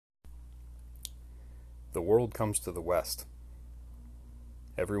The world comes to the West.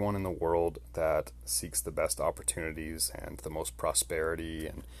 Everyone in the world that seeks the best opportunities and the most prosperity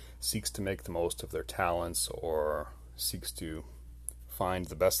and seeks to make the most of their talents or seeks to find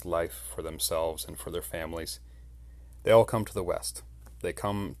the best life for themselves and for their families, they all come to the West. They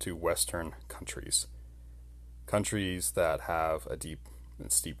come to Western countries. Countries that have a deep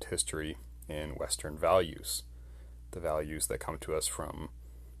and steeped history in Western values. The values that come to us from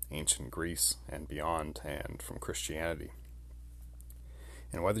ancient Greece and beyond, and from Christianity.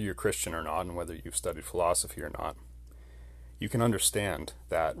 And whether you're Christian or not, and whether you've studied philosophy or not, you can understand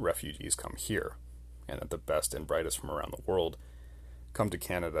that refugees come here, and that the best and brightest from around the world come to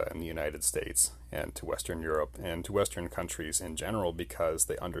Canada and the United States, and to Western Europe, and to Western countries in general, because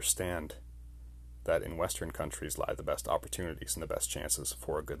they understand that in Western countries lie the best opportunities and the best chances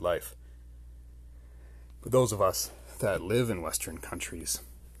for a good life. But those of us that live in Western countries,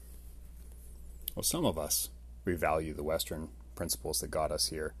 well, some of us, we value the Western principles that got us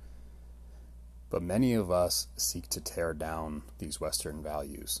here, but many of us seek to tear down these Western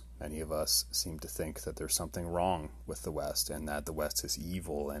values. Many of us seem to think that there's something wrong with the West, and that the West is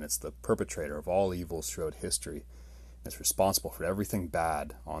evil, and it's the perpetrator of all evils throughout history, and it's responsible for everything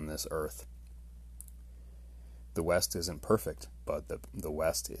bad on this earth. The West isn't perfect, but the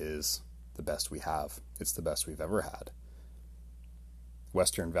West is the best we have. It's the best we've ever had.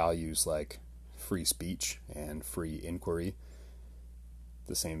 Western values like free speech and free inquiry,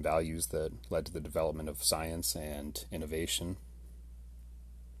 the same values that led to the development of science and innovation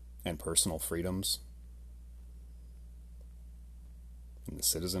and personal freedoms and the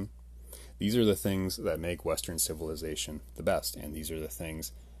citizen. These are the things that make Western civilization the best, and these are the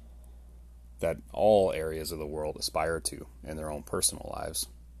things that all areas of the world aspire to in their own personal lives.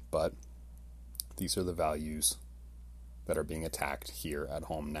 But these are the values that are being attacked here at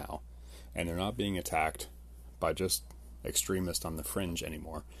home now. And they're not being attacked by just extremists on the fringe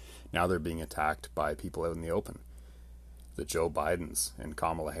anymore. Now they're being attacked by people out in the open. The Joe Bidens and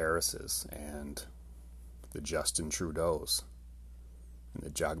Kamala Harrises and the Justin Trudeaus and the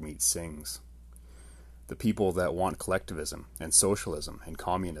Jagmeet Singhs. The people that want collectivism and socialism and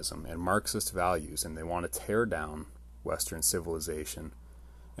communism and Marxist values, and they want to tear down Western civilization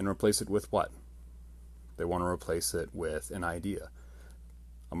and replace it with what? They want to replace it with an idea.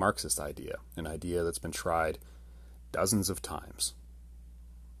 A Marxist idea, an idea that's been tried dozens of times,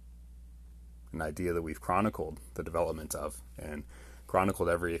 an idea that we've chronicled the development of and chronicled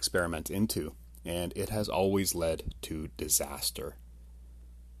every experiment into, and it has always led to disaster.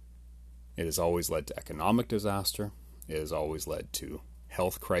 It has always led to economic disaster. It has always led to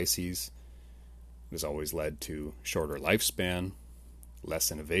health crises. It has always led to shorter lifespan,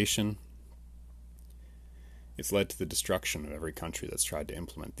 less innovation. It's led to the destruction of every country that's tried to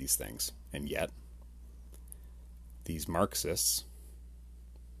implement these things. And yet, these Marxists,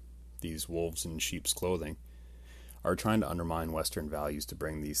 these wolves in sheep's clothing, are trying to undermine Western values to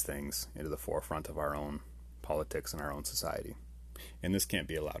bring these things into the forefront of our own politics and our own society. And this can't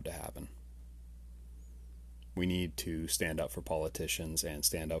be allowed to happen. We need to stand up for politicians and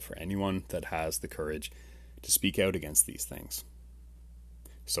stand up for anyone that has the courage to speak out against these things.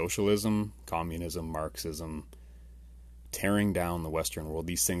 Socialism, communism, Marxism, tearing down the Western world,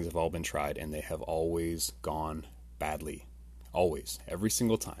 these things have all been tried, and they have always gone badly. Always. Every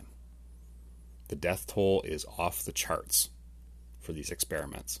single time. The death toll is off the charts for these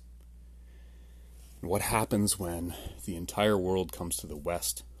experiments. And what happens when the entire world comes to the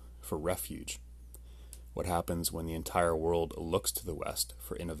West for refuge? What happens when the entire world looks to the West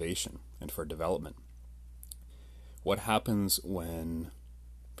for innovation and for development? What happens when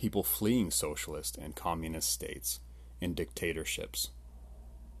people fleeing socialist and communist states and dictatorships,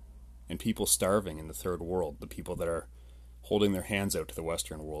 and people starving in the third world, the people that are holding their hands out to the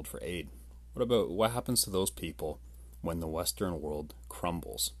Western world for aid? What happens to those people when the Western world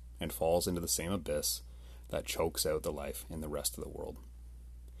crumbles and falls into the same abyss that chokes out the life in the rest of the world?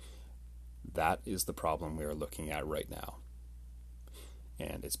 That is the problem we are looking at right now.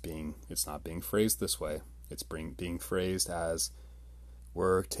 And it's not being phrased this way. It's being phrased as,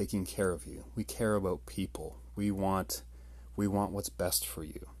 we're taking care of you. We care about people. We want what's best for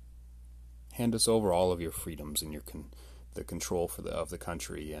you. Hand us over all of your freedoms and the control of the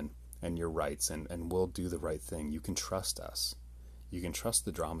country and your rights, and we'll do the right thing. You can trust us. You can trust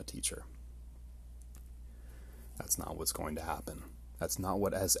the drama teacher. That's not what's going to happen. That's not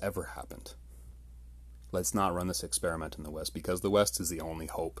what has ever happened. Let's not run this experiment in the West, because the West is the only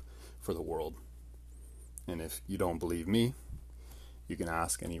hope for the world. And if you don't believe me, you can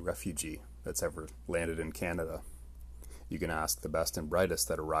ask any refugee that's ever landed in Canada. You can ask the best and brightest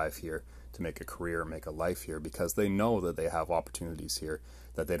that arrive here to make a career, make a life here, because they know that they have opportunities here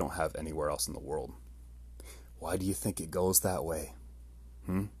that they don't have anywhere else in the world. Why do you think it goes that way?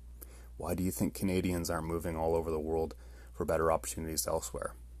 Why do you think Canadians aren't moving all over the world for better opportunities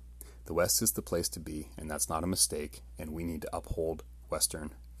elsewhere? The West is the place to be, and that's not a mistake, and we need to uphold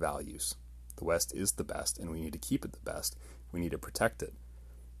Western values. The West is the best, and we need to keep it the best. We need to protect it,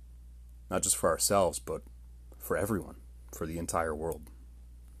 not just for ourselves, but for everyone, for the entire world.